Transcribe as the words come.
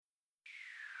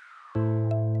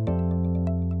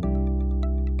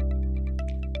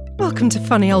Welcome to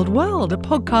Funny Old World, a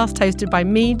podcast hosted by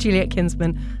me, Juliet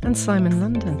Kinsman, and Simon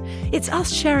London. It's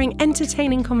us sharing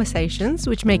entertaining conversations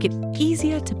which make it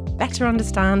easier to better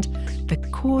understand the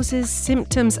causes,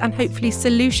 symptoms, and hopefully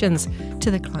solutions to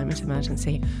the climate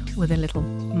emergency, with a little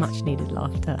much-needed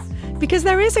laughter. Because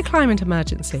there is a climate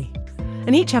emergency.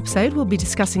 In each episode, we'll be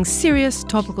discussing serious,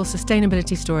 topical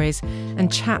sustainability stories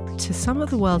and chat to some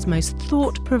of the world's most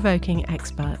thought-provoking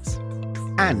experts.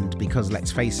 And because,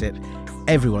 let's face it,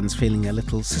 everyone's feeling a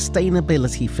little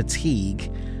sustainability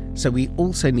fatigue, so we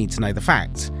also need to know the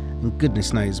facts. And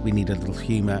goodness knows we need a little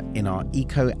humour in our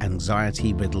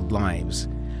eco-anxiety riddled lives.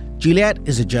 Juliet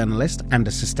is a journalist and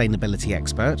a sustainability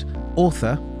expert,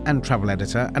 author and travel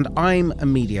editor, and I'm a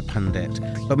media pundit,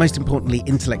 but most importantly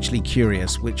intellectually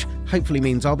curious, which hopefully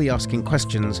means I'll be asking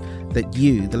questions that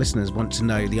you, the listeners, want to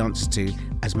know the answers to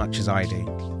as much as I do.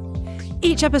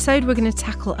 Each episode, we're going to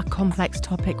tackle a complex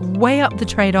topic, weigh up the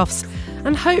trade-offs,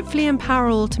 and hopefully empower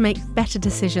all to make better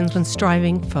decisions when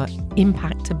striving for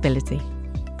impactability.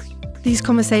 These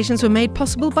conversations were made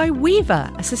possible by Weaver,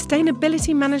 a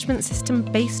sustainability management system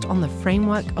based on the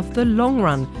framework of the long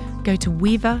run. Go to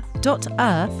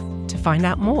weaver.earth to find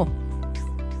out more.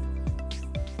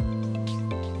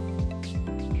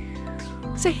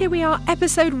 So here we are,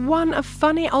 episode 1 of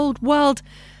Funny Old World.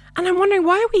 And I'm wondering,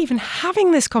 why are we even having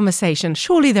this conversation?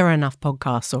 Surely there are enough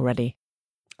podcasts already.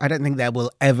 I don't think there will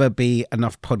ever be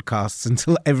enough podcasts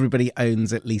until everybody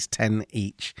owns at least 10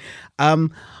 each.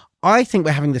 I think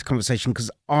we're having this conversation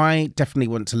because I definitely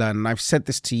want to learn. And I've said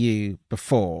this to you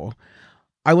before.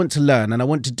 I want to learn and I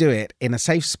want to do it in a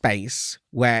safe space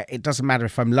where it doesn't matter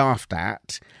if I'm laughed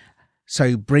at.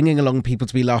 So bringing along people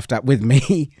to be laughed at with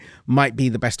me might be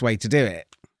the best way to do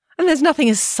it. And there's nothing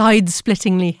as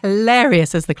side-splittingly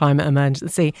hilarious as the climate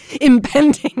emergency,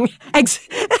 impending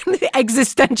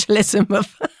existentialism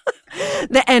of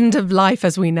the end of life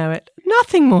as we know it.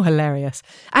 Nothing more hilarious.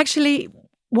 Actually,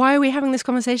 why are we having this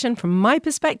conversation? From my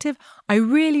perspective, I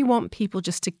really want people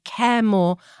just to care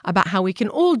more about how we can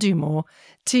all do more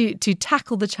to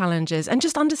tackle the challenges and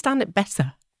just understand it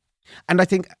better. And I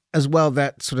think as well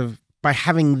that sort of by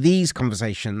having these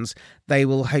conversations, they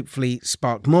will hopefully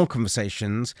spark more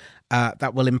conversations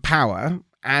that will empower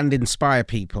and inspire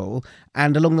people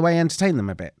and along the way entertain them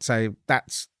a bit. So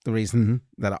that's the reason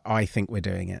that I think we're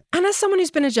doing it. And as someone who's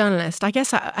been a journalist, I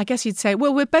guess you'd say,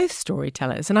 well, we're both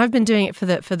storytellers, and I've been doing it for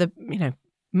the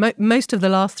most of the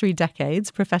last 3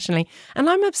 decades professionally, and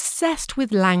I'm obsessed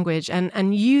with language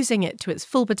and using it to its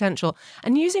full potential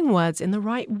and using words in the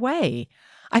right way.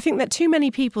 I think that too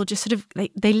many people just sort of,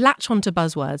 they latch onto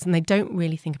buzzwords and they don't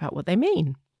really think about what they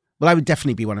mean. Well, I would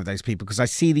definitely be one of those people because I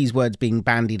see these words being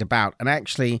bandied about. And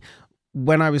actually,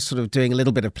 when I was sort of doing a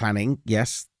little bit of planning,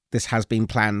 yes, this has been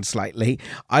planned slightly,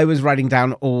 I was writing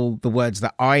down all the words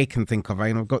that I can think of.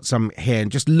 And I've got some here. And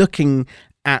just looking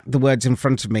at the words in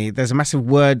front of me, there's a massive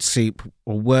word soup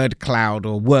or word cloud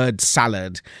or word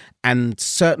salad. And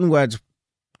certain words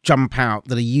jump out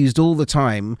that are used all the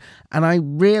time, and I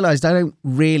realised I don't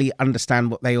really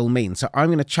understand what they all mean. So I'm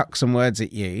going to chuck some words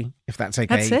at you, if that's okay.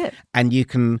 That's it. And you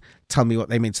can tell me what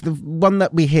they mean. So the one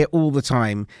that we hear all the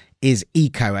time is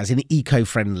eco, as in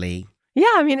eco-friendly. Yeah,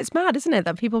 I mean, it's mad, isn't it,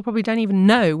 that people probably don't even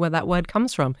know where that word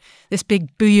comes from, this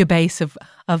big bouillabaisse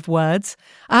of words.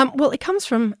 Well, it comes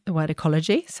from the word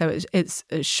ecology, so it's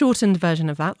a shortened version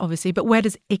of that, obviously. But where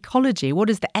does ecology, what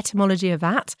is the etymology of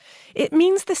that? It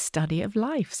means the study of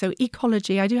life. So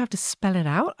ecology, I do have to spell it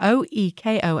out,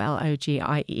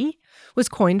 Oekologie, was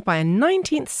coined by a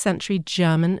 19th century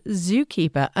German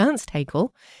zookeeper, Ernst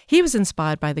Haeckel. He was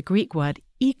inspired by the Greek word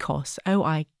oikos,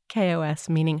 O-I-K-O-S,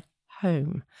 meaning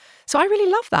home. So I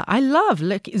really love that. I love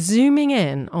zooming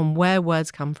in on where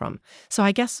words come from. So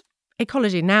I guess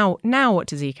ecology, now what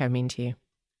does eco mean to you?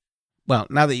 Well,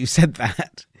 now that you said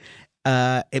that,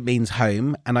 it means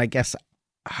home. And I guess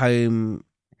home...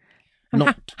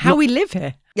 How we live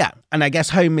here. Yeah. And I guess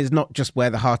home is not just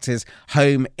where the heart is.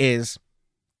 Home is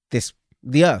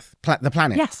the Earth, the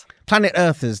planet. Yes. Planet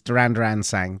Earth, as Duran Duran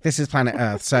sang. This is planet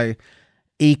Earth. So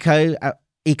eco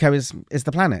is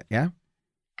the planet, yeah?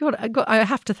 God, I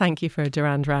have to thank you for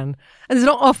Duran Duran. And it's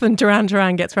not often Duran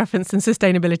Duran gets referenced in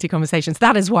sustainability conversations.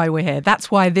 That is why we're here.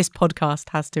 That's why this podcast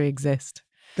has to exist.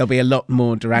 There'll be a lot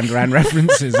more Duran Duran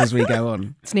references as we go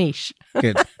on. It's niche.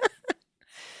 Good.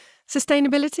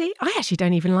 Sustainability? I actually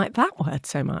don't even like that word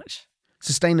so much.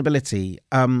 Sustainability.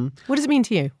 What does it mean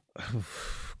to you?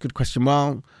 Good question.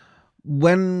 Well,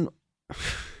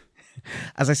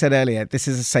 as I said earlier, this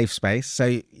is a safe space, so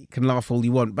you can laugh all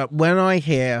you want. But when I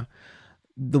hear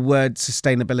the word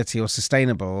sustainability or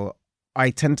sustainable, I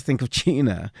tend to think of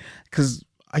tuna because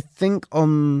I think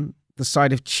on the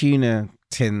side of tuna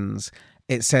tins,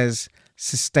 it says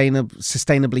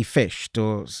sustainably fished,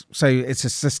 or so it's a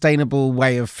sustainable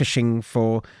way of fishing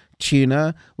for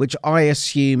tuna, which I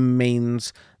assume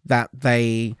means that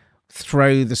they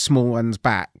throw the small ones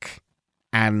back,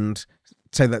 and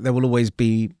so that there will always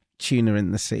be tuna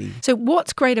in the sea. So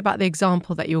what's great about the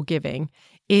example that you're giving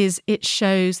is it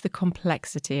shows the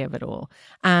complexity of it all.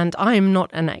 And I'm not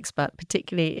an expert,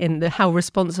 particularly in how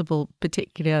responsible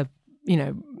particular,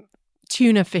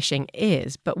 tuna fishing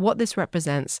is. But what this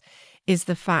represents is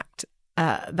the fact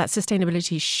that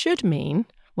sustainability should mean,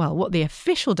 well, what the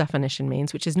official definition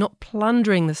means, which is not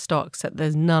plundering the stocks so that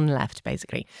there's none left,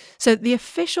 basically. So the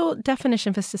official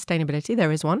definition for sustainability,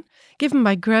 there is one, given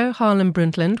by Gro Harlem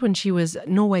Brundtland when she was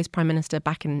Norway's Prime Minister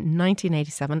back in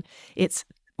 1987. It's,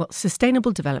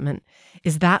 sustainable development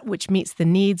is that which meets the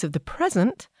needs of the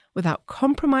present without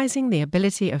compromising the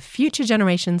ability of future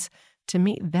generations to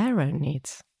meet their own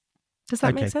needs. Does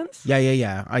that make sense?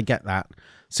 Yeah. I get that.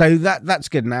 So that's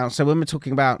good now. So when we're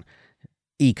talking about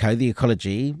the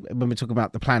ecology, when we're talking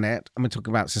about the planet and we're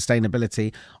talking about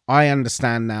sustainability, I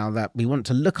understand now that we want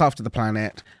to look after the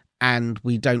planet and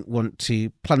we don't want to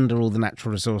plunder all the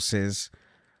natural resources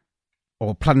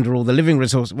or plunder all the living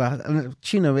resources. Well,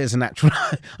 tuna is a natural...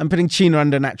 I'm putting tuna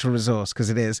under natural resource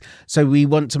because it is. So we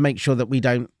want to make sure that we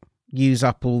don't use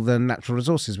up all the natural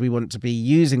resources. We want to be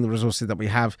using the resources that we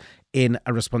have in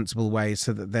a responsible way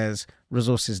so that there's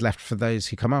resources left for those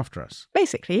who come after us.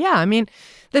 Basically, yeah. I mean,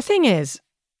 the thing is,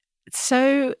 it's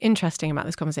so interesting about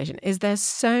this conversation is there's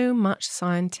so much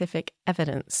scientific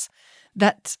evidence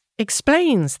that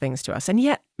explains things to us. And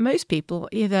yet most people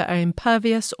either are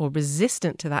impervious or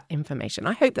resistant to that information.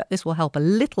 I hope that this will help a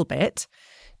little bit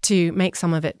to make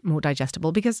some of it more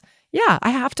digestible because, yeah, I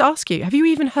have to ask you, have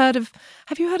you heard of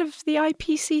the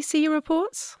IPCC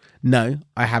reports? No,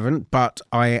 I haven't, but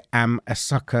I am a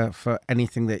sucker for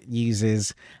anything that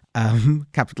uses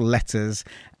capital letters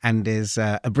and is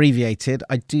abbreviated.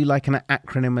 I do like an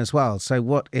acronym as well. So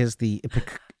what is the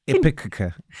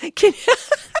IPCC?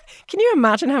 Can you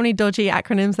imagine how many dodgy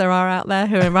acronyms there are out there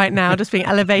who are right now just being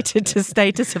elevated to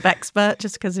status of expert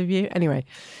just because of you? Anyway,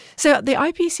 so the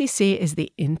IPCC is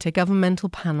the Intergovernmental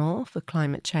Panel for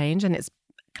Climate Change, and it's a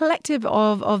collective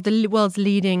of the world's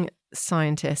leading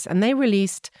scientists. And they've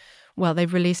released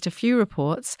a few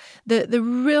reports. The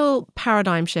real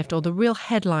paradigm shift, or the real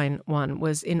headline one,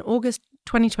 was in August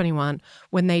 2021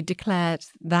 when they declared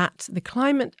that the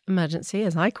climate emergency,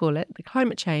 as I call it, the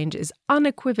climate change, is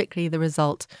unequivocally the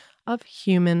result of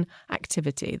human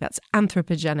activity. That's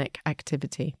anthropogenic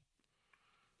activity.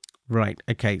 Right.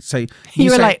 Okay. So you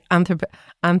were like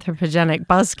anthropogenic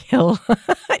buzzkill.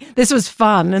 This was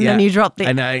fun, and then you dropped the.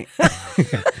 I know.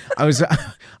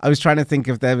 I was trying to think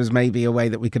if there was maybe a way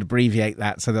that we could abbreviate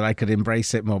that so that I could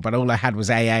embrace it more, but all I had was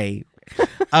AA.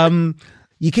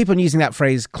 You keep on using that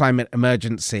phrase, climate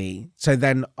emergency. So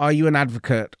then are you an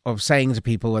advocate of saying to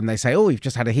people when they say, oh, we've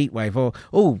just had a heat wave, or,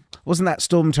 oh, wasn't that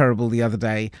storm terrible the other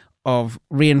day, of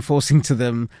reinforcing to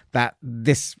them that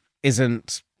this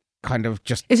isn't kind of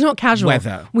just it's not casual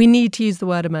weather. We need to use the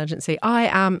word emergency.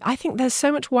 I think there's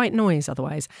so much white noise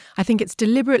otherwise. I think it's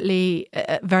deliberately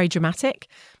very dramatic.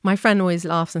 My friend always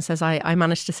laughs and says I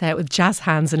manage to say it with jazz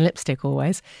hands and lipstick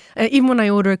always. Even when I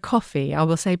order a coffee, I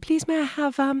will say, please may I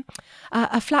have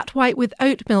a flat white with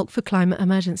oat milk for climate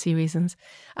emergency reasons.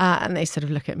 And they sort of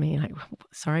look at me like,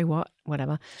 sorry, what?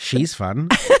 Whatever. She's fun.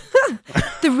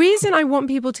 The reason I want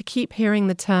people to keep hearing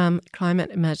the term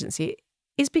climate emergency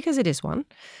is because it is one.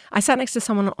 I sat next to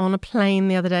someone on a plane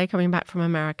the other day coming back from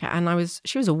America, and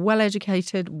she was a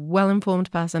well-educated, well-informed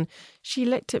person. She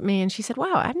looked at me and she said,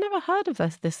 wow, I've never heard of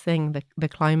this thing, the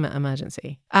climate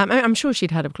emergency. I'm sure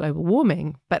she'd heard of global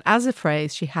warming, but as a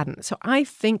phrase, she hadn't. So I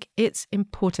think it's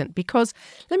important because,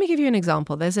 let me give you an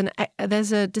example. There's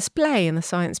a display in the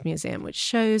Science Museum which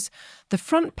shows the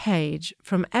front page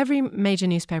from every major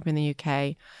newspaper in the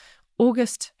UK,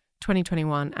 August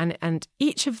 2021, and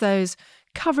each of those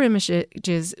cover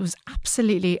images was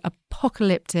absolutely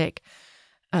apocalyptic,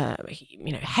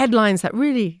 headlines that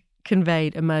really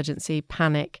conveyed emergency,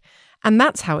 panic. And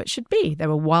that's how it should be. There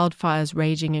were wildfires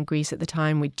raging in Greece at the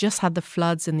time. We just had the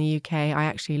floods in the UK. I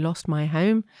actually lost my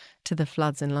home to the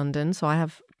floods in London. So I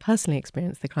have personally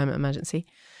experienced the climate emergency.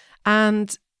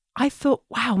 And I thought,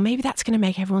 wow, maybe that's going to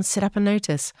make everyone sit up and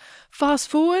notice. Fast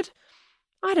forward,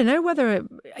 I don't know, whether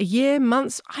a year,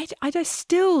 months, I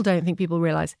still don't think people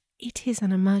realise it is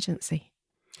an emergency.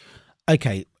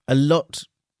 Okay, a lot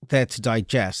there to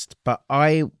digest, but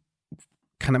I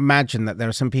can imagine that there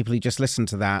are some people who just listened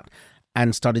to that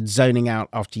and started zoning out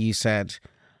after you said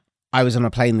I was on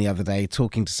a plane the other day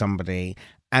talking to somebody,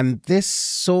 and this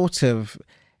sort of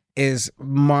is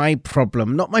my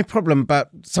problem, not my problem, but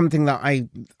something that I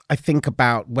think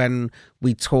about when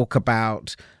we talk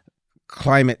about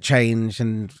climate change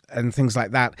and things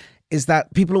like that, is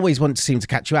that people always want to seem to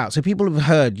catch you out. So people have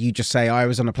heard you just say, I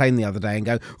was on a plane the other day, and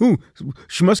go, oh,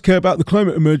 she must care about the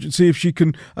climate emergency if she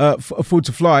can afford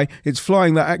to fly. It's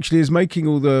flying that actually is making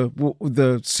all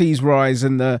the seas rise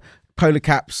and the polar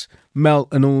caps melt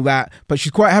and all that, but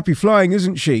she's quite happy flying,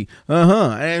 isn't she?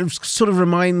 And it sort of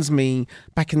reminds me,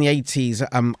 back in the 80s,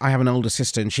 I have an older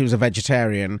sister and she was a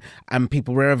vegetarian, and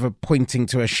people were ever pointing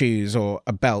to her shoes or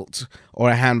a belt or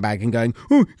a handbag and going,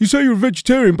 oh, you say you're a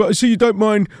vegetarian, but I see you don't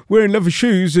mind wearing leather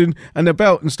shoes and a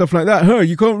belt and stuff like that.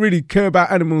 You can't really care about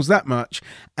animals that much.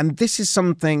 And this is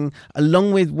something,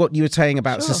 along with what you were saying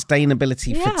about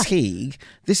sustainability fatigue,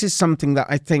 this is something that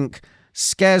I think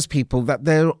scares people, that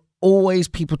they're always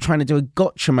people trying to do a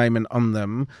gotcha moment on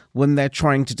them when they're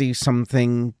trying to do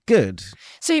something good.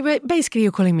 So basically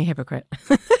you're calling me hypocrite.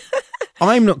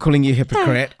 I'm not calling you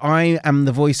hypocrite. I am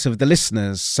the voice of the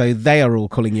listeners, so they are all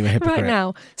calling you a hypocrite. Right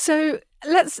now. So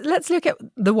let's look at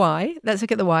the why. Let's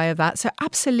look at the why of that. So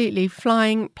absolutely,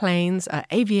 flying planes,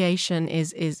 aviation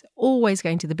is always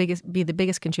going to be the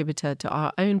biggest contributor to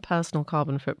our own personal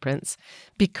carbon footprints,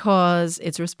 because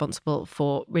it's responsible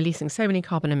for releasing so many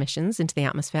carbon emissions into the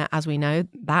atmosphere. As we know,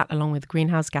 that, along with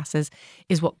greenhouse gases,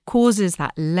 is what causes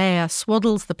that layer,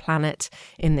 swaddles the planet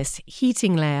in this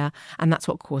heating layer, and that's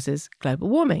what causes global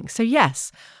warming. So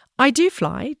yes, I do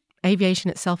fly. Aviation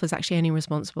itself is actually only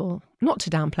responsible, not to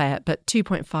downplay it, but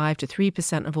 2.5 to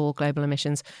 3% of all global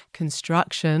emissions.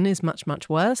 Construction is much, much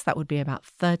worse. That would be about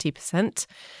 30%.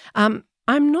 I'm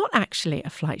not actually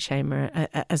a flight shamer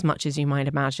as much as you might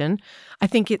imagine. I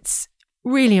think it's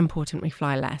really important we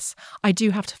fly less. I do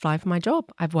have to fly for my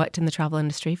job. I've worked in the travel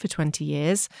industry for 20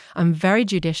 years. I'm very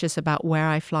judicious about where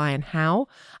I fly and how.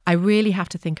 I really have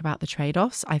to think about the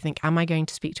trade-offs. I think, am I going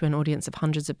to speak to an audience of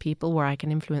hundreds of people where I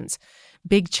can influence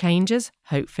big changes?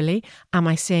 Hopefully. Am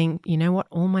I saying, you know what,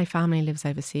 all my family lives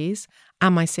overseas?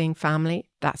 Am I seeing family?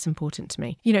 That's important to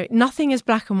me. You know, nothing is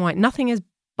black and white. Nothing is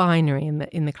binary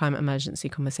in the climate emergency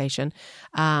conversation.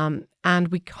 And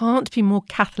we can't be more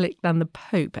Catholic than the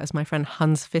Pope, as my friend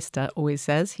Hans Pfister always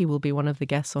says. He will be one of the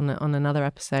guests on another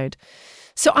episode.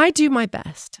 So I do my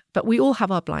best, but we all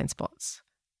have our blind spots.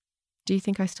 Do you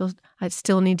think I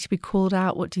still need to be called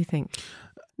out? What do you think?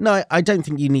 No, I don't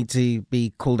think you need to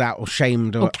be called out or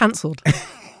shamed or cancelled.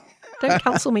 Don't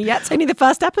cancel me yet. It's only the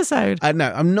first episode.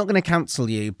 No, I'm not going to cancel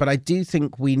you, but I do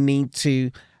think we need to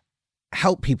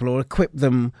help people or equip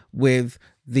them with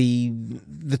the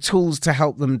tools to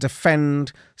help them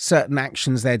defend certain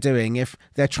actions they're doing if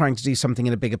they're trying to do something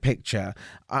in a bigger picture.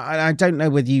 I don't know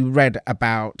whether you read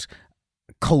about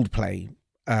Coldplay,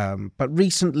 but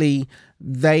recently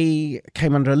they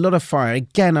came under a lot of fire,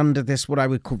 again under this, what I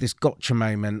would call this gotcha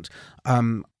moment.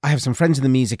 I have some friends in the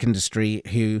music industry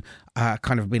who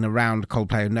kind of been around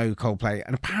Coldplay or know Coldplay,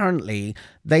 and apparently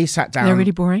they sat down... They're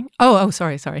really boring? Oh,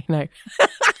 sorry, no.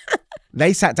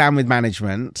 They sat down with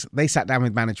management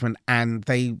and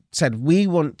they said, we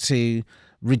want to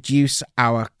reduce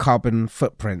our carbon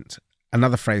footprint.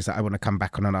 Another phrase that I want to come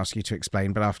back on and ask you to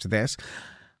explain, but after this.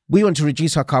 We want to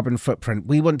reduce our carbon footprint.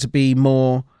 We want to be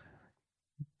more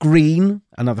green,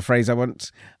 another phrase I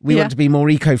want. We want to be more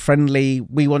eco-friendly.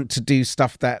 We want to do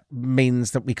stuff that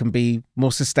means that we can be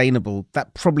more sustainable.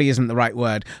 That probably isn't the right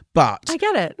word, but... I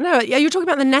get it. No, you're talking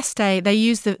about the Neste. They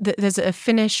use there's a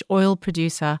Finnish oil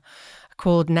producer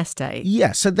called Neste.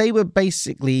 Yeah, so they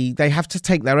have to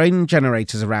take their own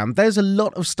generators around. There's a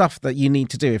lot of stuff that you need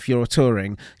to do if you're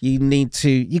touring. You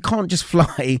can't just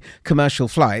fly commercial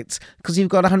flights because you've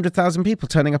got 100,000 people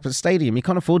turning up at the stadium. You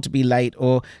can't afford to be late,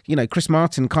 or, Chris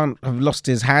Martin can't have lost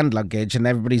his hand luggage and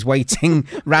everybody's waiting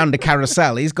round a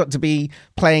carousel. He's got to be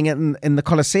playing it in the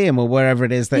Colosseum or wherever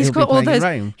it is that he'll be playing in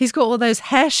Rome. He's got all those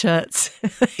hair shirts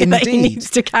that he needs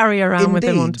to carry around with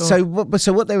him on tour.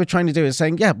 So what they were trying to do is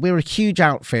saying, yeah, we're a huge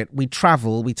outfit, we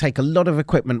travel, we take a lot of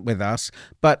equipment with us,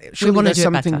 but surely there's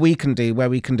something we can do where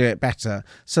we can do it better.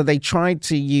 So they tried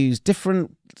to use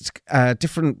different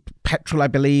petrol, I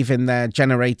believe, in their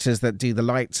generators that do the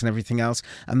lights and everything else,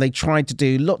 and they tried to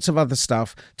do lots of other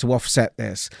stuff to offset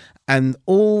this. And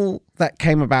all that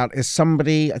came about is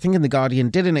somebody, I think in The Guardian,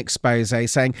 did an expose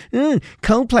saying,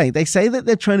 Coldplay, they say that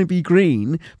they're trying to be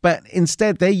green, but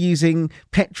instead they're using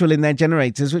petrol in their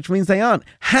generators, which means they aren't.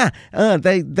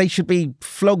 They should be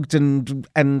flogged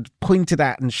and pointed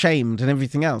at and shamed and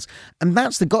everything else. And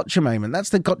that's the gotcha moment. That's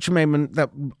the gotcha moment that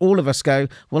all of us go,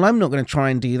 well, I'm not going to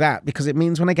try and do that, because it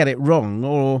means when I get it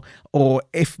wrong, or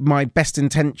if my best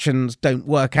intentions don't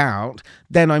work out,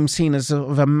 then I'm seen as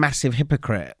sort of a massive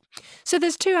hypocrite. So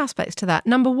there's two aspects to that.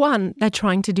 Number one, they're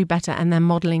trying to do better and they're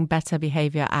modelling better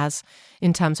behaviour as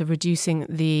in terms of reducing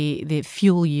the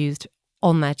fuel used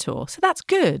on their tour. So that's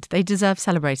good. They deserve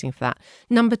celebrating for that.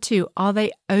 Number two, are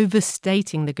they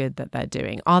overstating the good that they're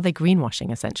doing? Are they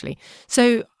greenwashing, essentially?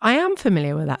 So I am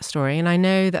familiar with that story, and I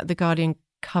know that The Guardian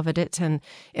covered it, and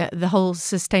the whole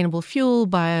sustainable fuel,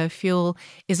 biofuel,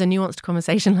 is a nuanced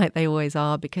conversation like they always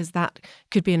are, because that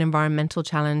could be an environmental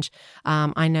challenge.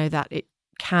 I know that it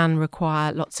can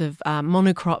require lots of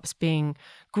monocrops being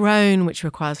grown, which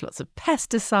requires lots of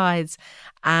pesticides,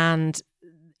 and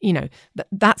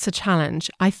that's a challenge.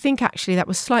 I think actually that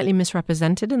was slightly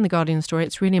misrepresented in the Guardian story.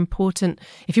 It's really important,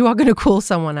 if you are going to call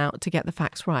someone out, to get the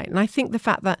facts right. And I think the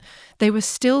fact that they were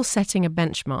still setting a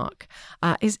benchmark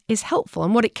is helpful.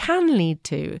 And what it can lead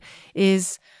to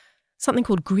is something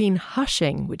called green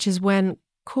hushing, which is when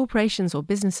corporations or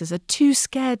businesses are too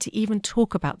scared to even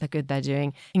talk about the good they're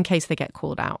doing in case they get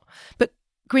called out. But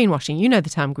greenwashing, you know the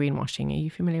term greenwashing. Are you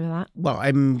familiar with that? Well,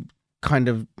 I'm kind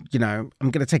of, I'm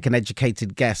going to take an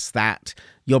educated guess that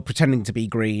you're pretending to be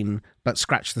green, but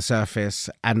scratch the surface,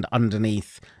 and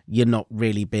underneath, you're not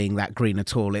really being that green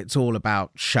at all. It's all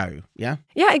about show, yeah?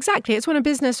 Yeah, exactly. It's when a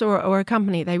business or a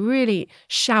company, they really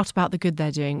shout about the good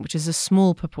they're doing, which is a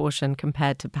small proportion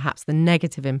compared to perhaps the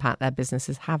negative impact their business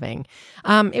is having.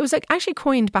 It was actually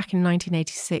coined back in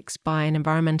 1986 by an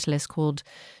environmentalist called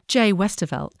Jay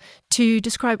Westervelt to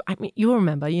describe, you'll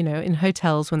remember, in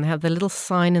hotels when they have the little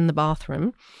sign in the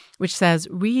bathroom which says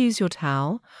reuse your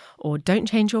towel or don't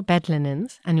change your bed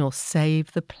linens and you'll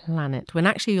save the planet, when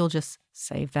actually you'll just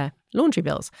save their laundry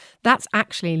bills. That's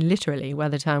actually literally where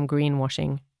the term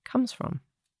greenwashing comes from.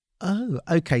 Oh,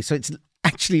 okay. So it's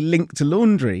actually linked to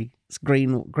laundry. It's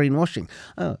greenwashing.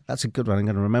 Oh, that's a good one. I'm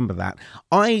going to remember that.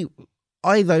 I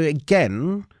though,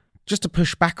 again, just to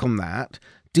push back on that,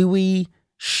 do we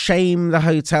shame the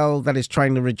hotel that is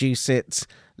trying to reduce its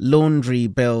laundry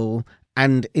bill,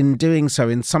 and in doing so,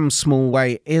 in some small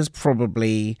way, is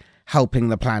probably helping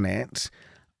the planet?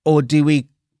 Or do we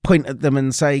point at them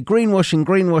and say,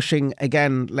 greenwashing,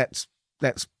 again, let's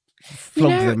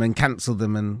flog them and cancel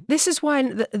them? And this is why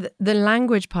the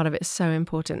language part of it is so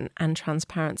important, and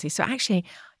transparency. So actually,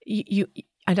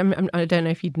 I don't know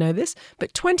if you'd know this,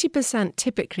 but 20%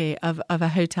 typically of a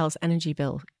hotel's energy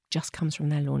bill just comes from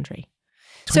their laundry.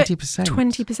 20%? So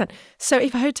 20%. So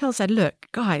if a hotel said, look,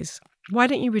 guys, why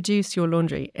don't you reduce your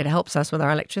laundry? It helps us with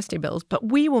our electricity bills, but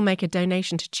we will make a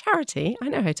donation to charity. I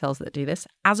know hotels that do this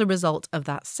as a result of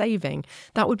that saving.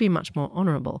 That would be much more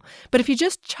honourable. But if you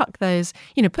just chuck those,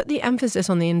 put the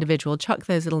emphasis on the individual, chuck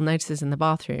those little notices in the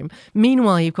bathroom.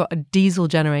 Meanwhile, you've got a diesel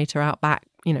generator out back,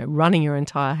 running your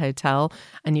entire hotel,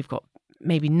 and you've got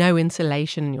maybe no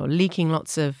insulation and you're leaking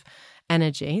lots of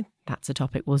energy. That's a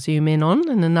topic we'll zoom in on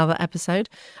in another episode.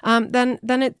 Then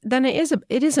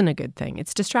it isn't a good thing.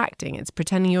 It's distracting. It's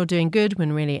pretending you're doing good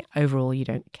when really overall you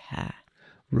don't care.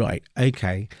 Right.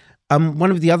 Okay.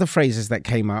 One of the other phrases that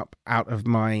came up out of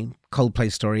my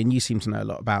Coldplay story, and you seem to know a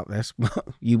lot about this. Well,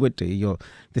 you would do.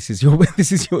 This is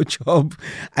your job,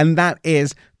 and that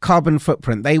is carbon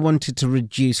footprint. Coldplay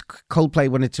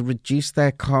wanted to reduce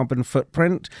their carbon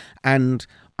footprint, and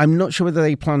I'm not sure whether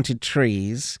they planted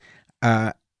trees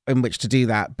in which to do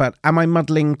that, but am I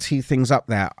muddling two things up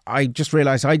there? I just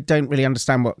realised I don't really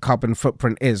understand what carbon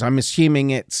footprint is. I'm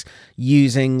assuming it's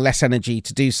using less energy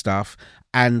to do stuff,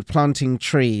 and planting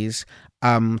trees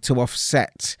to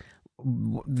offset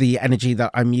the energy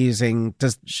that I'm using.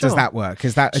 Does that work?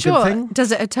 Is that a good thing?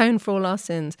 Does it atone for all our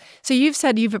sins? So you've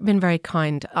said you've been very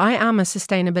kind. I am a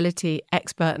sustainability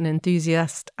expert and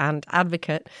enthusiast and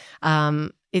advocate.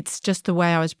 It's just the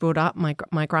way I was brought up.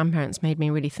 My grandparents made me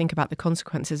really think about the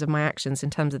consequences of my actions in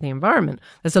terms of the environment.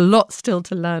 There's a lot still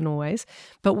to learn always.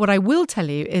 But what I will tell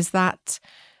you is that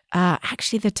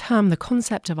actually the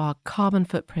concept of our carbon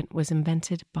footprint was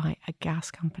invented by a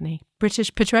gas company.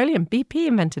 British Petroleum, BP,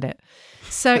 invented it.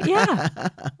 So, yeah.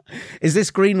 Is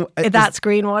this green? That's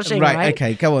greenwashing, right?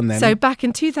 Okay, go on then. So back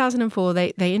in 2004,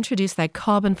 they introduced their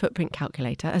carbon footprint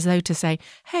calculator as though to say,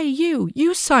 hey,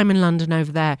 you Simon London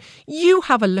over there, you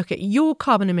have a look at your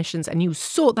carbon emissions and you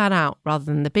sort that out, rather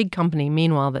than the big company,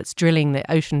 meanwhile, that's drilling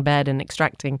the ocean bed and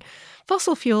extracting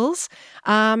fossil fuels.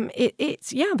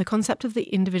 The concept of the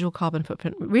individual carbon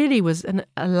footprint really was an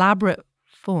elaborate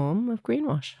form of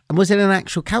greenwash. And was it an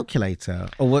actual calculator,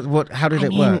 or what? How did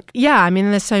it work? Yeah, I mean,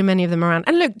 there's so many of them around.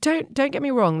 And look, don't get me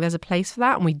wrong. There's a place for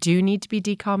that, and we do need to be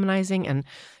decarbonising. And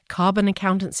carbon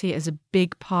accountancy is a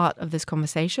big part of this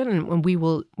conversation, and we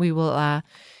will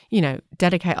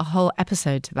dedicate a whole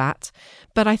episode to that.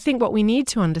 But I think what we need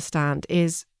to understand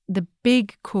is the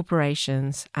big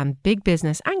corporations and big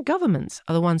business and governments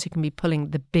are the ones who can be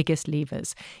pulling the biggest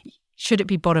levers. Should it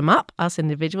be bottom up, us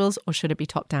individuals, or should it be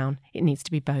top down? It needs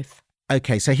to be both.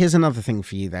 Okay, so here's another thing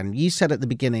for you then. You said at the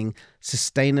beginning,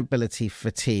 sustainability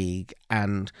fatigue,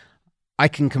 and I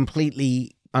can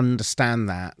completely understand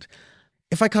that.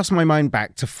 If I cast my mind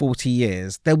back to 40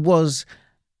 years, there was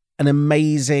an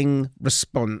amazing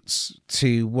response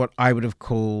to what I would have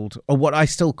called, or what I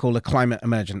still call, a climate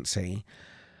emergency.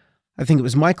 I think it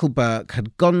was Michael Burke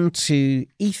had gone to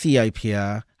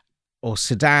Ethiopia or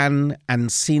Sudan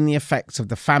and seen the effects of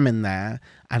the famine there,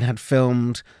 and had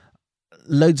filmed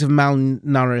loads of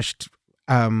malnourished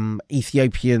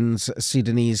Ethiopians,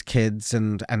 Sudanese kids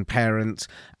and parents.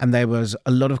 And there was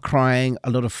a lot of crying, a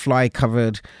lot of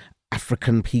fly-covered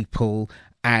African people.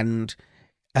 And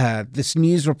this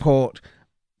news report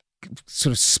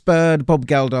sort of spurred Bob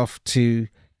Geldof to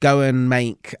go and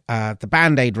make the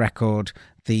Band Aid record,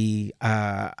 the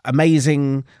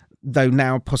amazing, though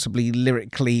now possibly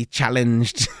lyrically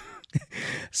challenged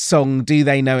song, Do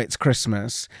They Know It's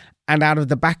Christmas? And out of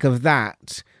the back of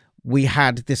that, we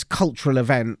had this cultural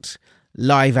event,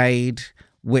 Live Aid,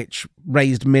 which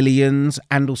raised millions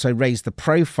and also raised the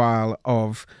profile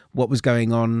of what was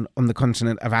going on the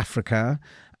continent of Africa.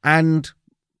 And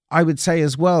I would say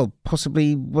as well,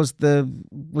 possibly was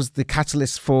the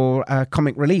catalyst for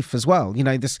comic relief as well. You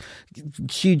know, this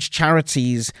huge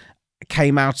charities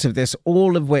came out of this,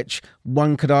 all of which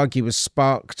one could argue was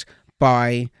sparked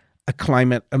by a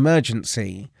climate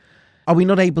emergency. Are we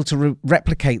not able to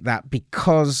replicate that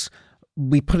because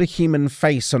we put a human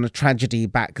face on a tragedy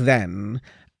back then,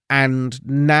 and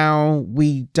now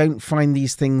we don't find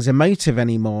these things emotive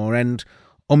anymore?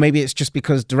 Or maybe it's just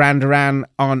because Duran Duran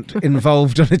aren't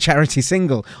involved on a charity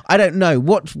single. I don't know.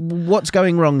 What's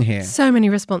going wrong here? So many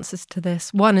responses to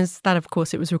this. One is that, of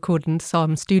course, it was recorded in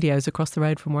some studios across the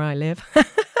road from where I live.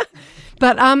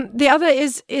 But the other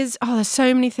is there's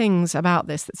so many things about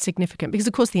this that's significant, because,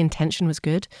 of course, the intention was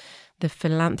good. The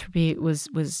philanthropy was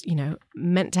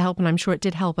meant to help, and I'm sure it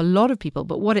did help a lot of people.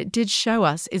 But what it did show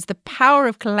us is the power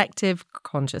of collective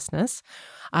consciousness,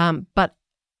 but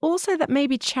also that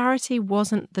maybe charity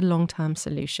wasn't the long-term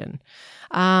solution.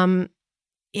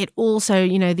 It also,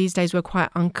 these days we're quite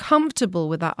uncomfortable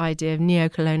with that idea of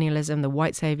neocolonialism, the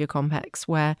white savior complex,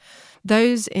 where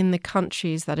those in the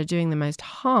countries that are doing the most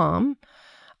harm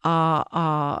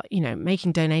are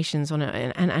making donations on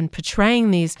it and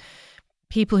portraying these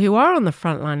people who are on the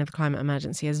front line of the climate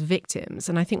emergency as victims.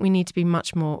 And I think we need to be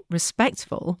much more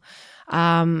respectful.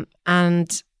 And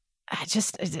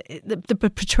just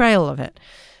the portrayal of it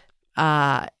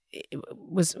it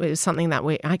was something that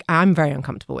I'm very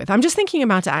uncomfortable with. I'm just thinking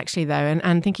about it actually, though,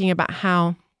 and thinking about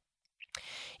how,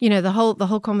 the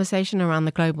whole conversation around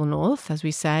the global north, as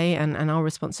we say, and our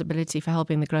responsibility for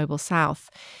helping the global south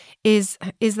is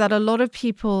that a lot of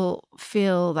people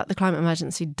feel that the climate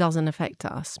emergency doesn't affect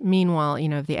us. Meanwhile,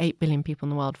 of the 8 billion people in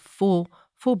the world, 4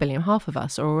 billion, half of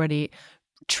us, are already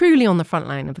truly on the front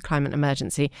line of the climate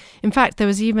emergency. In fact, there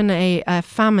was even a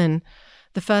famine,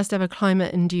 the first ever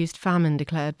climate-induced famine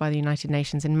declared by the United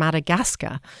Nations in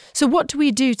Madagascar. So what do we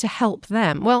do to help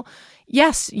them? Well,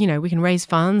 yes, we can raise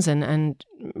funds and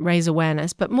raise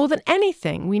awareness, but more than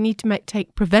anything, we need to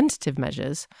take preventative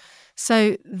measures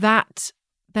so that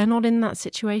they're not in that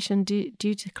situation due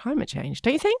to climate change.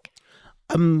 Don't you think?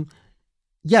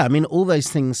 Yeah, I mean, all those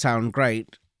things sound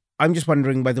great. I'm just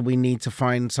wondering whether we need to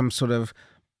find some sort of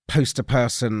poster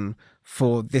person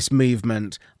for this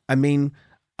movement. I mean,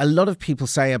 a lot of people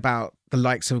say about the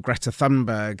likes of Greta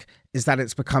Thunberg is that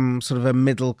it's become sort of a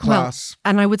middle class. Well,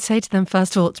 and I would say to them,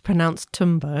 first of all, it's pronounced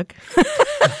Thunberg.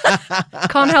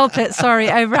 Can't help it. Sorry,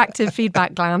 overactive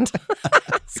feedback gland.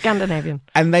 Scandinavian.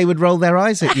 And they would roll their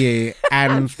eyes at you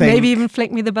and think, maybe even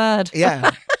flick me the bird.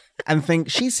 Yeah. And think,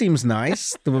 she seems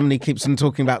nice, the woman who keeps on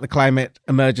talking about the climate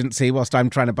emergency whilst I'm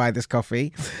trying to buy this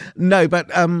coffee. No, but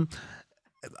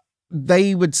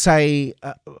they would say,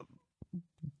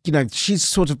 she's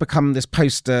sort of become this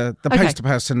poster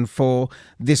person for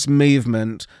this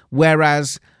movement.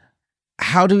 Whereas,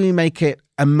 how do we make it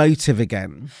emotive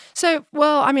again? So,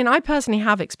 well, I mean, I personally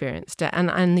have experienced it,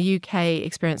 and the UK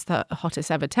experienced the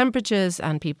hottest ever temperatures,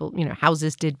 and people,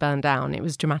 houses did burn down. It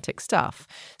was dramatic stuff.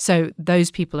 So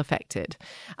those people affected.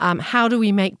 How do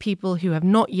we make people who have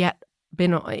not yet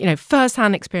been,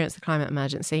 firsthand experienced the climate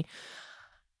emergency?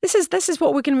 This is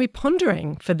what we're going to be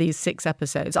pondering for these 6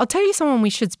 episodes. I'll tell you someone we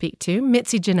should speak to,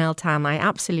 Mitzi Janelle Tan. I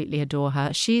absolutely adore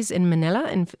her. She's in Manila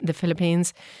in the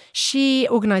Philippines. She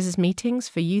organises meetings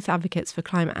for youth advocates for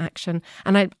climate action.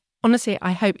 And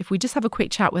I hope if we just have a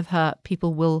quick chat with her,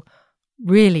 people will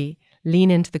really lean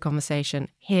into the conversation,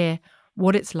 hear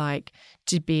what it's like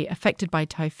to be affected by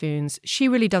typhoons. She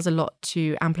really does a lot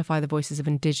to amplify the voices of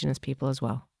Indigenous people as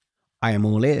well. I am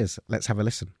all ears. Let's have a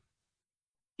listen.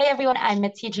 Hey everyone, I'm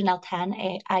Mitzi Janelle Tan.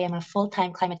 I am a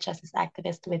full-time climate justice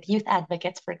activist with Youth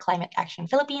Advocates for Climate Action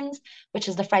Philippines, which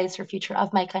is the Fridays for Future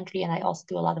of my country, and I also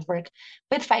do a lot of work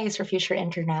with Fridays for Future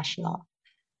International.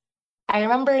 I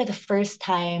remember the first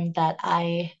time that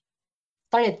I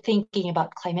started thinking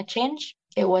about climate change.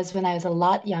 It was when I was a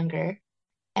lot younger,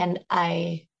 and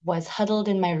I was huddled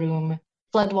in my room.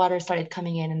 Floodwater started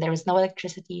coming in, and there was no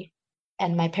electricity.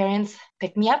 And my parents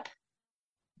picked me up,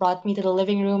 brought me to the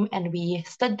living room, and we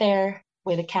stood there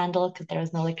with a candle because there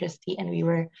was no electricity, and we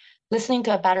were listening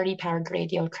to a battery-powered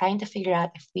radio, trying to figure out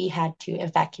if we had to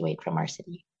evacuate from our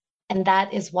city. And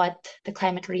that is what the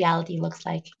climate reality looks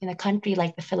like in a country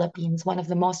like the Philippines, one of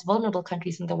the most vulnerable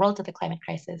countries in the world to the climate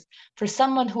crisis. For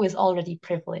someone who is already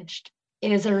privileged,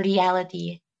 it is a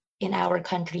reality in our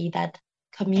country that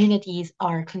communities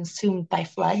are consumed by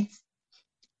floods,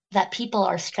 that people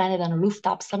are stranded on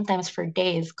rooftops, sometimes for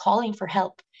days, calling for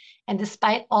help. And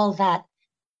despite all that,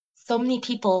 so many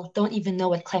people don't even know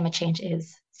what climate change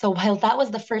is. So while that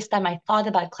was the first time I thought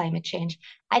about climate change,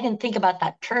 I didn't think about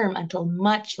that term until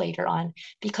much later on,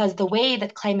 because the way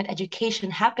that climate education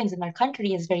happens in our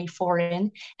country is very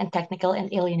foreign and technical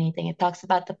and alienating. It talks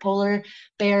about the polar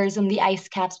bears and the ice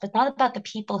caps, but not about the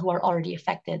people who are already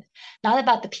affected, not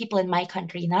about the people in my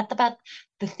country, not about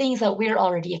the things that we're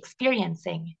already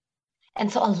experiencing. And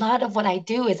so a lot of what I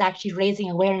do is actually raising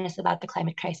awareness about the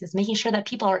climate crisis, making sure that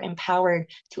people are empowered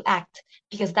to act,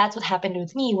 because that's what happened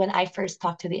with me when I first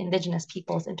talked to the Indigenous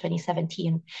peoples in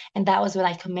 2017. And that was when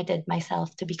I committed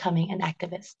myself to becoming an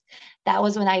activist. That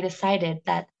was when I decided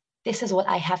that this is what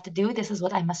I have to do. This is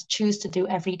what I must choose to do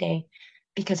every day.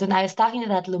 Because when I was talking to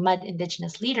that Lumad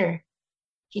Indigenous leader,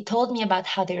 he told me about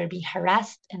how they were being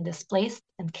harassed and displaced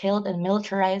and killed and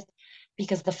militarized,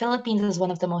 because the Philippines is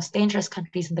one of the most dangerous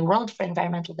countries in the world for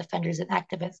environmental defenders and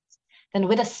activists. Then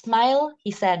with a smile, he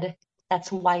said,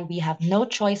 that's why we have no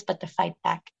choice but to fight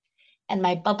back. And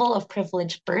my bubble of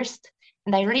privilege burst.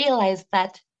 And I realized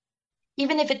that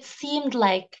even if it seemed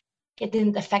like it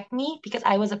didn't affect me because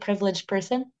I was a privileged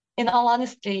person, in all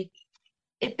honesty,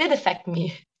 it did affect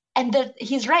me. And that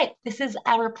he's right. This is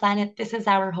our planet. This is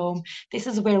our home. This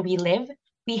is where we live.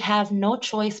 We have no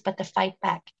choice but to fight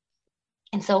back.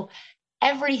 And so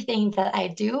everything that I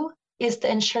do is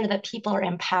to ensure that people are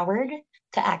empowered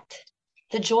to act,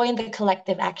 to join the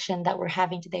collective action that we're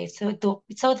having today,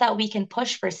 so that we can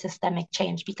push for systemic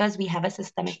change, because we have a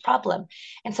systemic problem.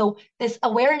 And so this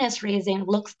awareness raising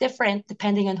looks different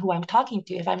depending on who I'm talking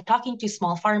to. If I'm talking to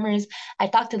small farmers, I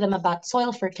talk to them about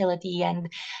soil fertility and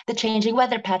the changing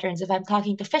weather patterns. If I'm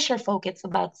talking to fisher folk, it's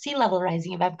about sea level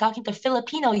rising. If I'm talking to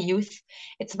Filipino youth,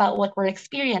 it's about what we're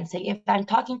experiencing. If I'm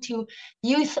talking to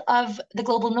youth of the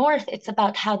global north, it's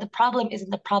about how the problem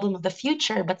isn't the problem of the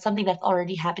future, but something that's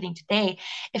already happening today.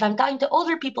 If I'm talking to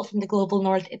older people from the global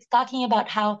north, it's talking about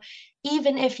how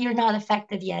even if you're not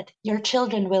affected yet, your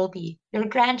children will be, your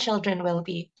grandchildren will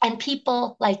be. And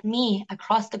people like me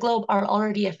across the globe are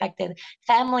already affected.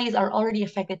 Families are already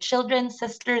affected. Children,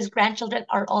 sisters, grandchildren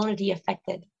are already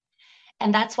affected.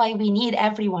 And that's why we need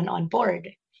everyone on board,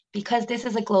 because this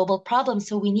is a global problem.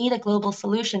 So we need a global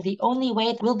solution. The only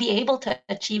way we'll be able to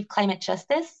achieve climate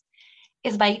justice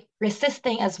is by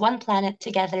resisting as one planet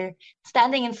together,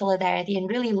 standing in solidarity, and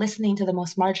really listening to the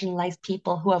most marginalized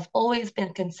people who have always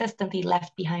been consistently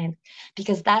left behind.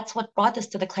 Because that's what brought us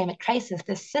to the climate crisis,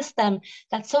 this system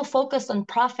that's so focused on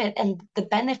profit and the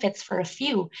benefits for a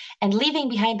few, and leaving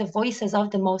behind the voices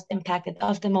of the most impacted,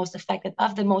 of the most affected,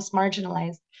 of the most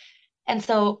marginalized. And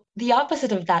so the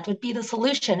opposite of that would be the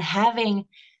solution, having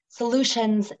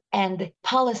solutions and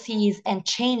policies and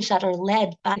change that are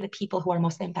led by the people who are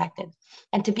most impacted.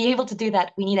 And to be able to do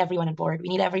that, we need everyone on board. We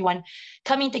need everyone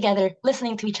coming together,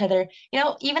 listening to each other,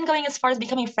 even going as far as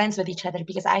becoming friends with each other,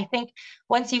 because I think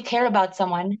once you care about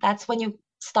someone, that's when you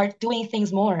start doing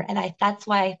things more. And that's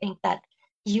why I think that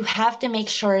you have to make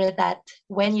sure that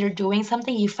when you're doing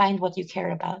something, you find what you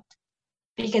care about,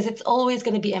 because it's always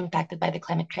going to be impacted by the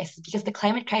climate crisis, because the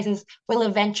climate crisis will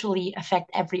eventually affect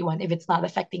everyone if it's not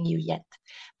affecting you yet.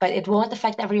 But it won't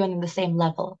affect everyone in the same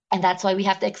level. And that's why we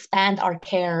have to expand our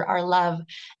care, our love,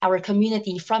 our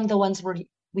community from the ones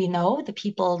we know, the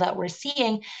people that we're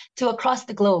seeing, to across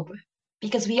the globe.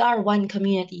 because we are one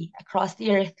community across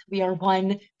the earth. We are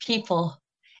one people.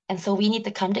 And so we need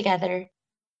to come together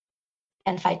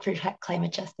and fight for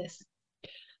climate justice.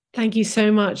 Thank you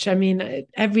so much. I mean,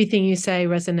 everything you say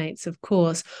resonates, of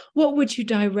course. What would you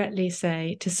directly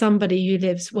say to somebody who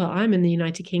lives, well, I'm in the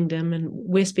United Kingdom and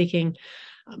we're speaking,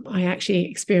 I actually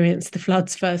experienced the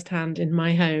floods firsthand in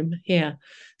my home here,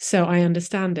 so I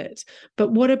understand it.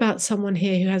 But what about someone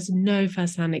here who has no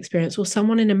firsthand experience, or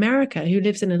someone in America who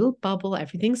lives in a little bubble,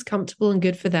 everything's comfortable and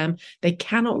good for them, they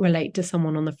cannot relate to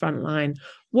someone on the front line?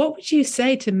 What would you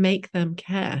say to make them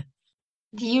care?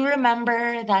 Do you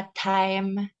remember that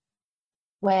time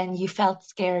when you felt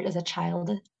scared as a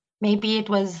child? Maybe it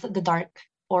was the dark,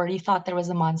 or you thought there was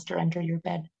a monster under your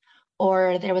bed,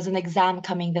 or there was an exam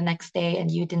coming the next day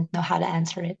and you didn't know how to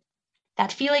answer it.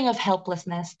 That feeling of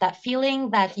helplessness, that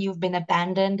feeling that you've been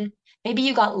abandoned, maybe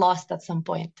you got lost at some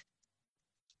point,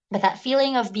 but that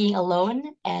feeling of being alone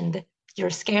and you're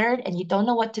scared and you don't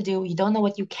know what to do, you don't know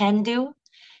what you can do.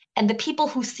 And the people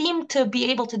who seem to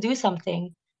be able to do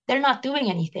something, they're not doing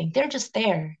anything, they're just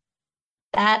there.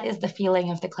 That is the feeling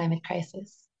of the climate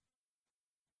crisis.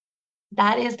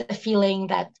 That is the feeling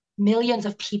that millions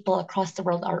of people across the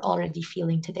world are already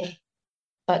feeling today,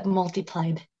 but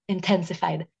multiplied,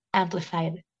 intensified,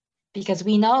 amplified, because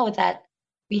we know that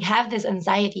we have this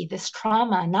anxiety, this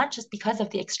trauma, not just because of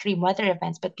the extreme weather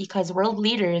events, but because world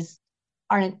leaders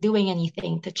aren't doing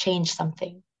anything to change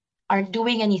something, aren't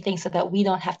doing anything so that we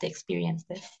don't have to experience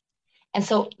this. And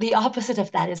so the opposite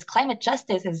of that is climate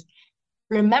justice is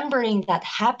remembering that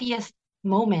happiest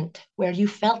moment where you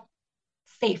felt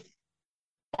safe.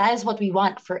 That is what we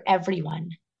want for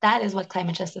everyone. That is what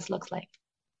climate justice looks like.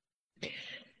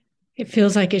 It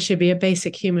feels like it should be a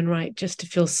basic human right just to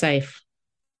feel safe.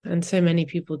 And so many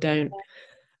people don't.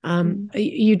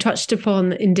 You touched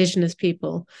upon Indigenous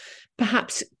people.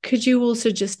 Perhaps could you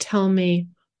also just tell me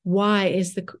why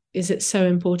is it so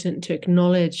important to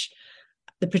acknowledge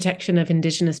the protection of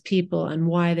Indigenous people and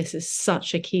why this is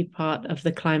such a key part of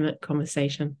the climate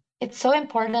conversation? It's so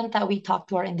important that we talk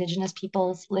to our Indigenous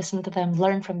peoples, listen to them,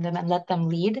 learn from them, and let them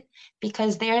lead,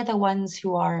 because they're the ones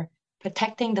who are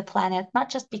protecting the planet, not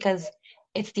just because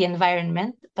it's the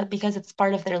environment, but because it's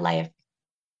part of their life.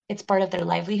 It's part of their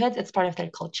livelihoods, it's part of their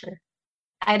culture.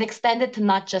 I'd extend it to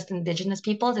not just Indigenous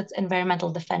peoples, it's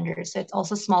environmental defenders. So it's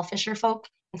also small fisher folk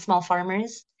and small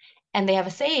farmers. And they have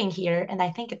a saying here, and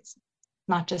I think it's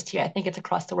not just here, I think it's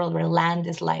across the world, where land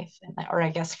is life. Or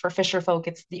I guess for fisher folk,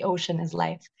 it's the ocean is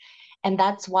life. And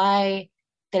that's why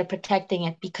they're protecting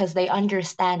it, because they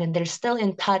understand and they're still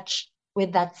in touch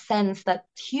with that sense that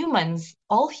humans,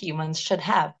 all humans should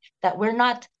have, that we're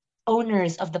not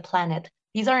owners of the planet.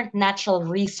 These aren't natural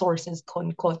resources, quote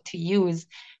unquote, to use.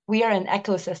 We are an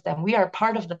ecosystem. We are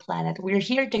part of the planet. We're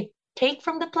here to take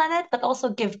from the planet, but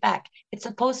also give back. It's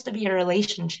supposed to be a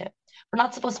relationship. We're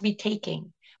not supposed to be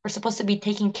taking. We're supposed to be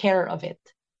taking care of it.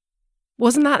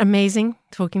 Wasn't that amazing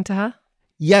talking to her?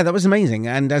 Yeah, that was amazing.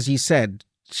 And as you said,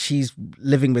 she's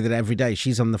living with it every day.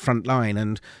 She's on the front line.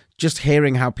 And just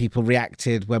hearing how people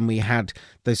reacted when we had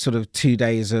those sort of 2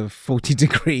 days of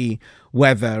 40-degree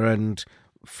weather and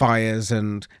fires,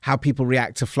 and how people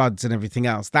react to floods and everything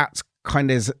else, that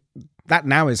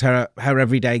now is her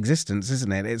everyday existence,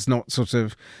 isn't it? It's not sort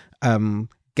of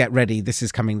get ready, this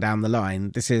is coming down the line.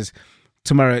 This is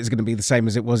tomorrow is going to be the same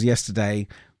as it was yesterday.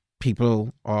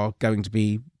 People are going to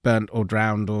be burnt or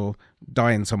drowned or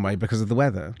die in some way because of the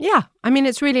weather. Yeah. I mean,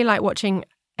 it's really like watching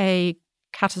a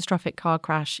catastrophic car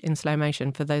crash in slow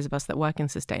motion for those of us that work in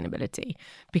sustainability,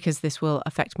 because this will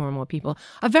affect more and more people.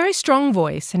 A very strong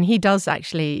voice, and he does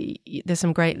actually, there's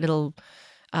some great little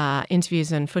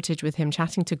interviews and footage with him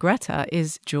chatting to Greta,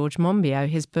 is George Monbiot.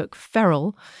 His book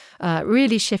Feral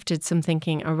really shifted some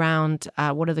thinking around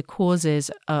what are the causes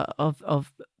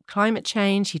of climate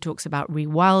change. He talks about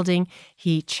rewilding.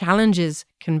 He challenges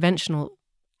conventional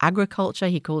agriculture.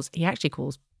 He actually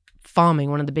calls farming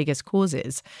one of the biggest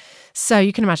causes. So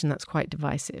you can imagine that's quite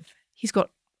divisive. He's got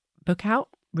a book out,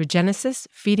 Regenesis,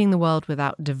 Feeding the World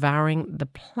Without Devouring the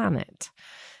Planet.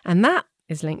 And that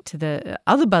is linked to the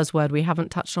other buzzword we haven't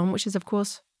touched on, which is, of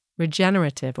course,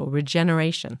 regenerative or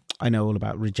regeneration. I know all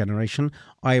about regeneration.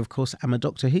 I, of course, am a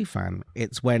Doctor Who fan.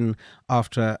 It's when,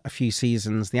 after a few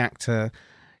seasons, the actor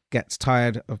gets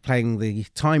tired of playing the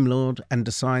Time Lord and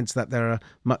decides that there are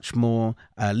much more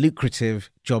lucrative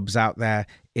jobs out there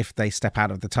if they step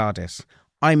out of the TARDIS.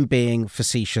 I'm being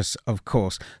facetious, of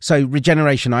course. So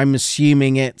regeneration, I'm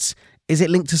assuming is it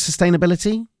linked to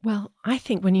sustainability? Well, I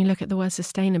think when you look at the word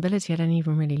sustainability, I don't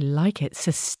even really like it.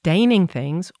 Sustaining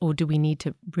things, or do we need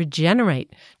to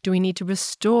regenerate? Do we need to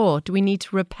restore? Do we need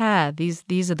to repair?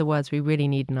 These are the words we really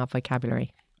need in our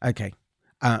vocabulary. Okay.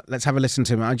 Let's have a listen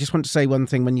to him. I just want to say one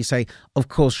thing. When you say, of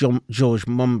course, Georges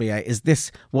Monbiot, is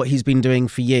this what he's been doing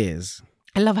for years?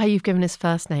 I love how you've given his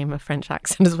first name a French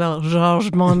accent as well,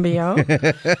 Georges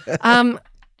Monbiot.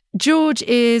 George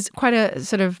is quite a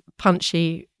sort of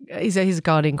punchy, he's a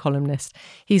Guardian columnist.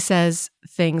 He says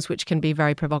things which can be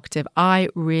very provocative. I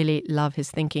really love his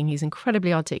thinking. He's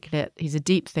incredibly articulate. He's a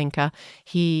deep thinker.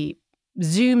 He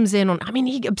zooms in on,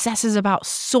 he obsesses about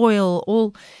soil.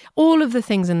 All of the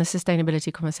things in the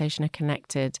sustainability conversation are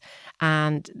connected.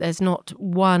 And there's not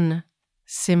one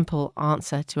simple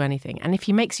answer to anything. And if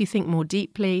he makes you think more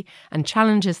deeply and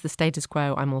challenges the status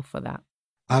quo, I'm all for that.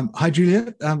 Hi,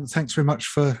 Juliet. Thanks very much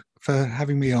for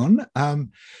having me on.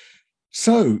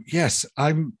 So, yes,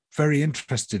 I'm very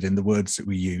interested in the words that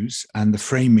we use and the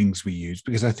framings we use,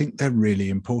 because I think they're really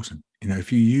important.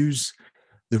 If you use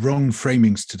the wrong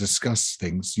framings to discuss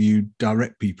things, you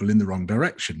direct people in the wrong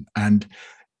direction. And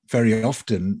very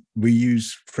often we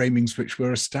use framings which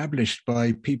were established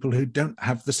by people who don't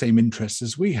have the same interests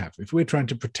as we have. If we're trying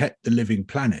to protect the living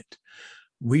planet,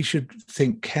 we should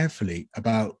think carefully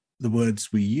about the words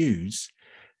we use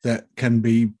that can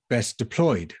be best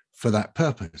deployed for that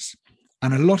purpose.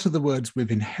 And a lot of the words we've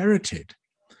inherited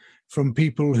from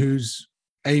people whose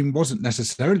aim wasn't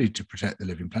necessarily to protect the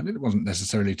living planet, it wasn't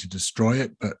necessarily to destroy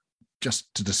it, but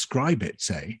just to describe it,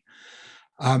 say,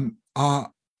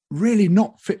 are really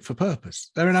not fit for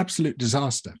purpose. They're an absolute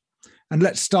disaster. And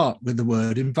let's start with the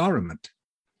word environment.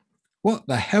 What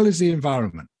the hell is the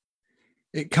environment?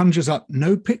 It conjures up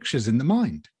no pictures in the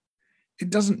mind. It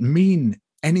doesn't mean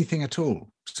anything at all.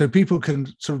 So people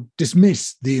can sort of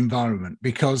dismiss the environment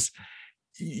because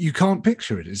you can't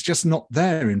picture it. It's just not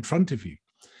there in front of you.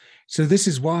 So this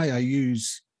is why I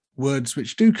use words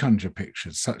which do conjure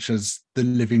pictures, such as the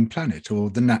living planet or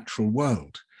the natural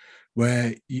world,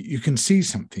 where you can see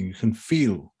something, you can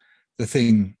feel the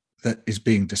thing that is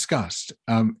being discussed.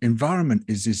 Environment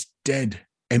is this dead,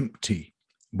 empty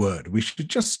word. We should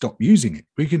just stop using it.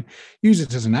 We can use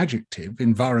it as an adjective,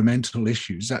 environmental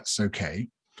issues, that's okay.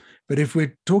 But if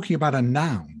we're talking about a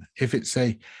noun, if it's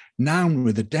a noun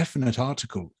with a definite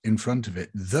article in front of it,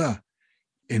 the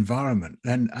environment,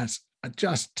 then that's a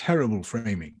just terrible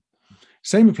framing.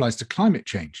 Same applies to climate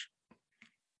change,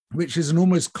 which is an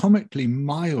almost comically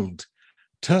mild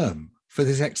term for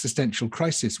this existential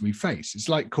crisis we face. It's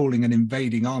like calling an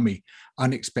invading army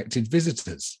unexpected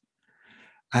visitors.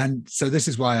 And so this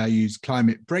is why I use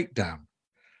climate breakdown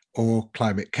or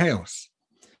climate chaos.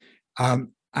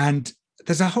 And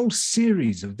there's a whole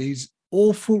series of these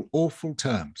awful, awful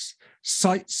terms,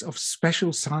 sites of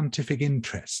special scientific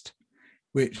interest,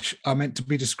 which are meant to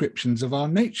be descriptions of our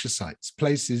nature sites,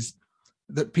 places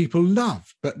that people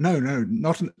love. But no,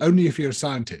 not only if you're a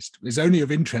scientist. It's only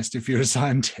of interest if you're a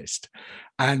scientist.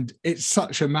 And it's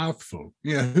such a mouthful.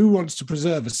 Who wants to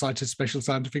preserve a site of special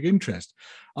scientific interest?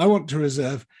 I want to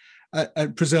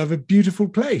preserve a beautiful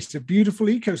place, a beautiful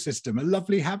ecosystem, a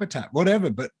lovely habitat, whatever,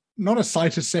 but not a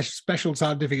site of special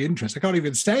scientific interest. I can't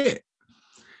even say it.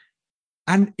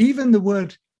 And even the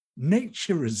word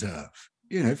nature reserve,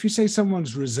 if you say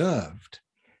someone's reserved,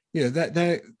 that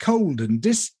they're cold and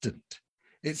distant.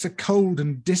 It's a cold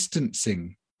and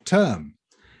distancing term.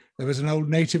 There was an old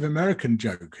Native American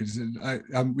joke.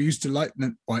 We used to like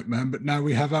white man, but now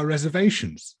we have our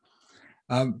reservations.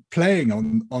 Playing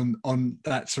on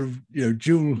that sort of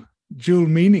dual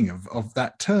meaning of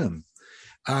that term,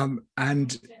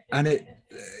 and it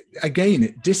again,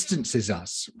 it distances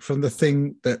us from the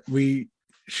thing that we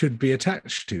should be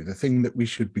attached to, the thing that we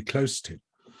should be close to.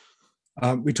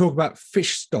 We talk about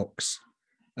fish stocks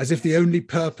as if the only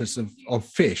purpose of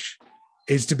fish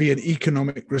is to be an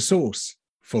economic resource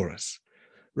for us,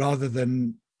 rather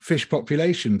than fish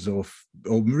populations or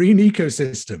marine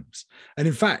ecosystems. And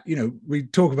in fact, we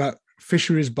talk about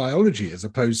fisheries biology as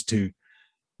opposed to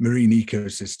marine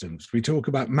ecosystems. We talk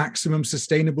about maximum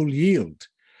sustainable yield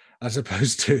as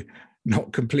opposed to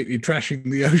not completely trashing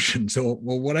the oceans or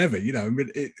whatever.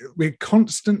 We're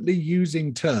constantly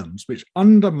using terms which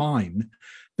undermine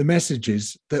the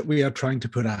messages that we are trying to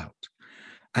put out.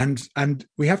 And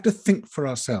we have to think for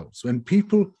ourselves. When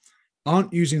people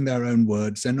aren't using their own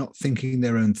words, they're not thinking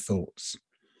their own thoughts.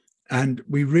 And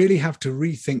we really have to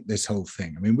rethink this whole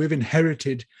thing. We've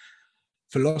inherited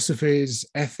philosophies,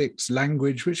 ethics,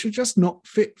 language, which are just not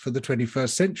fit for the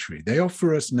 21st century. They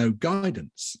offer us no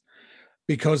guidance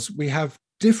because we have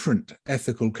different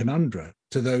ethical conundra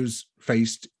to those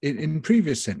faced in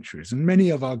previous centuries. And many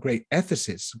of our great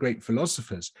ethicists, great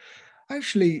philosophers,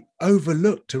 actually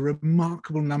overlooked a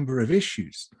remarkable number of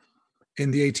issues.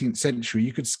 In the 18th century,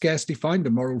 you could scarcely find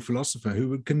a moral philosopher who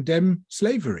would condemn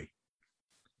slavery.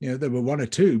 There were one or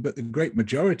two, but the great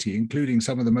majority, including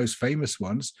some of the most famous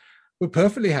ones, were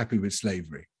perfectly happy with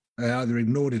slavery. They either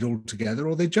ignored it altogether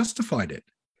or they justified it.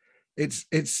 It's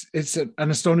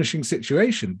an astonishing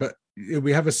situation, but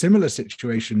we have a similar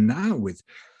situation now with,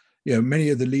 many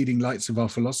of the leading lights of our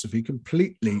philosophy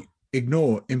completely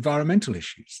ignore environmental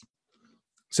issues.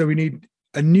 So we need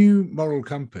a new moral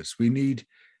compass. We need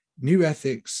new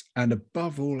ethics, and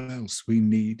above all else, we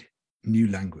need new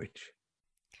language.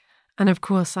 And of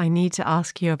course, I need to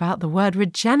ask you about the word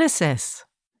regenesis.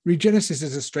 Regenesis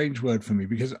is a strange word for me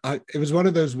because it was one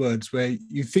of those words where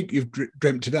you think you've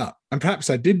dreamt it up. And perhaps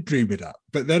I did dream it up,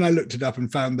 but then I looked it up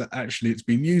and found that actually it's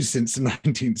been used since the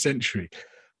 19th century.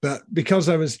 But because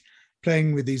I was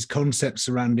playing with these concepts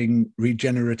surrounding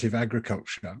regenerative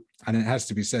agriculture, and it has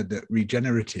to be said that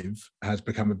regenerative has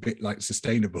become a bit like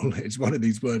sustainable. It's one of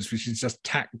these words which is just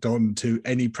tacked on to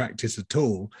any practice at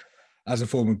all as a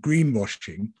form of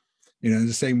greenwashing, in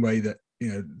the same way that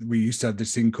we used to have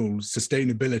this thing called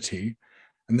sustainability,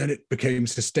 and then it became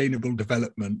sustainable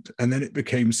development, and then it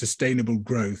became sustainable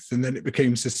growth, and then it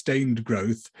became sustained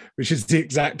growth, which is the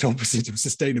exact opposite of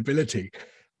sustainability.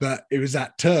 But it was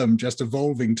that term just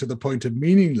evolving to the point of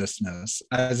meaninglessness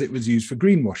as it was used for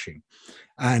greenwashing.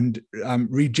 And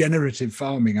regenerative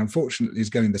farming, unfortunately,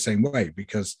 is going the same way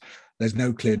because there's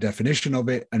no clear definition of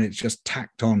it, and it's just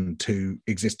tacked on to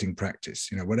existing practice.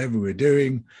 Whatever we're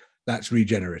doing, that's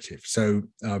regenerative. So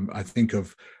I think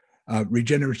of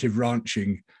regenerative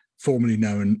ranching, formerly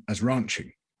known as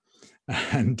ranching.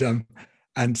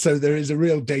 And so there is a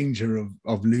real danger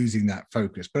of losing that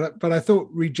focus. But I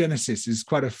thought regenesis is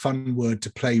quite a fun word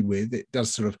to play with. It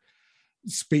does sort of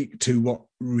speak to what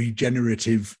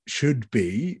regenerative should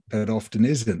be, but often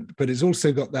isn't. But it's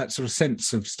also got that sort of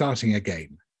sense of starting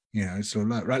again. Sort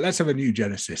of like, right, let's have a new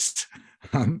Genesis.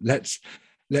 Let's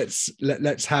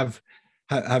have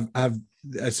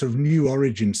a sort of new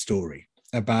origin story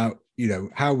about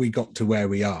how we got to where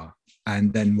we are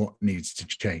and then what needs to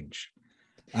change.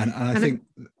 And I think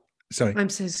sorry, I'm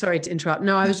so sorry to interrupt.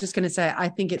 No, I was just going to say I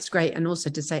think it's great, and also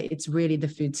to say it's really the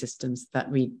food systems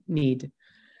that we need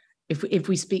if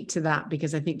we speak to that,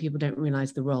 because I think people don't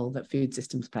realize the role that food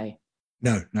systems play.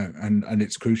 No, and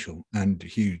it's crucial and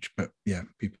huge, but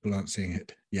people aren't seeing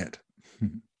it yet.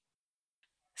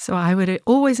 So I would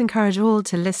always encourage all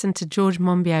to listen to George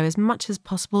Monbiot as much as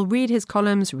possible, read his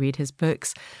columns, read his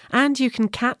books, and you can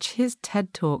catch his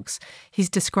TED Talks. He's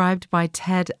described by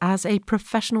TED as a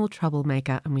professional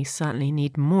troublemaker, and we certainly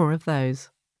need more of those.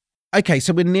 Okay,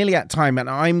 so we're nearly at time, and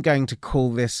I'm going to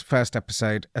call this first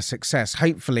episode a success,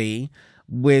 hopefully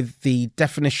with the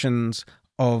definitions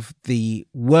of the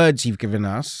words you've given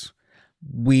us.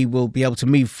 We will be able to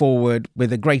move forward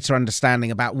with a greater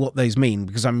understanding about what those mean,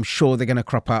 because I'm sure they're going to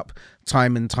crop up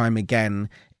time and time again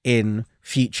in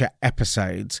future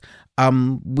episodes.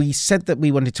 We said that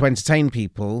we wanted to entertain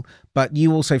people, but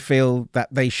you also feel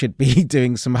that they should be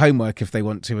doing some homework if they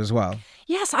want to as well.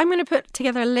 Yes, I'm going to put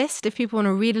together a list if people want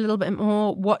to read a little bit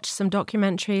more, watch some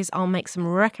documentaries. I'll make some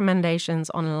recommendations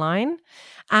online.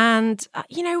 And,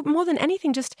 more than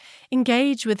anything, just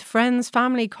engage with friends,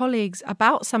 family, colleagues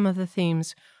about some of the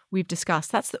themes we've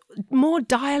discussed. That's more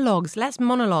dialogues, less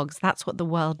monologues. That's what the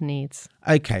world needs.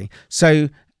 Okay, so...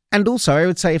 And also, I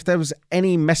would say if there was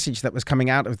any message that was coming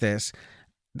out of this,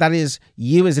 that is,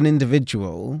 you as an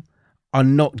individual are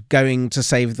not going to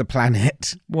save the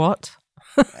planet. What?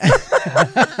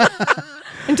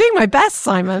 I'm doing my best,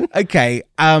 Simon. Okay.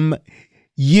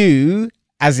 You,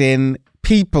 as in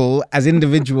people, as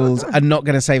individuals, are not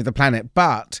going to save the planet.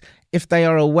 But if they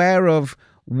are aware of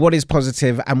what is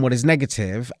positive and what is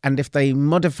negative, and if they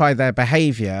modify their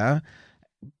behavior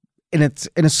in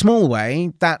a small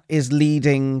way, that is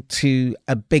leading to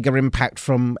a bigger impact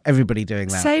from everybody doing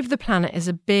that. Save the planet is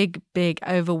a big, big,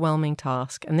 overwhelming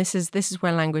task. And this is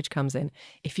where language comes in.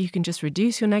 If you can just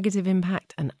reduce your negative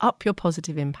impact and up your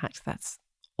positive impact, that's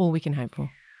all we can hope for.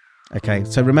 Okay,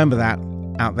 so remember that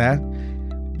out there.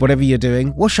 Whatever you're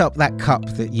doing, wash up that cup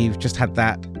that you've just had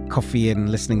that coffee in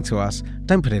listening to us.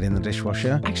 Don't put it in the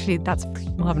dishwasher. Actually,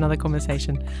 we'll have another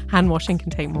conversation. Hand washing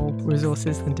can take more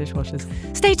resources than dishwashers.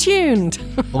 Stay tuned.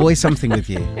 Always something with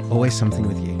you. Always something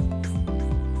with you.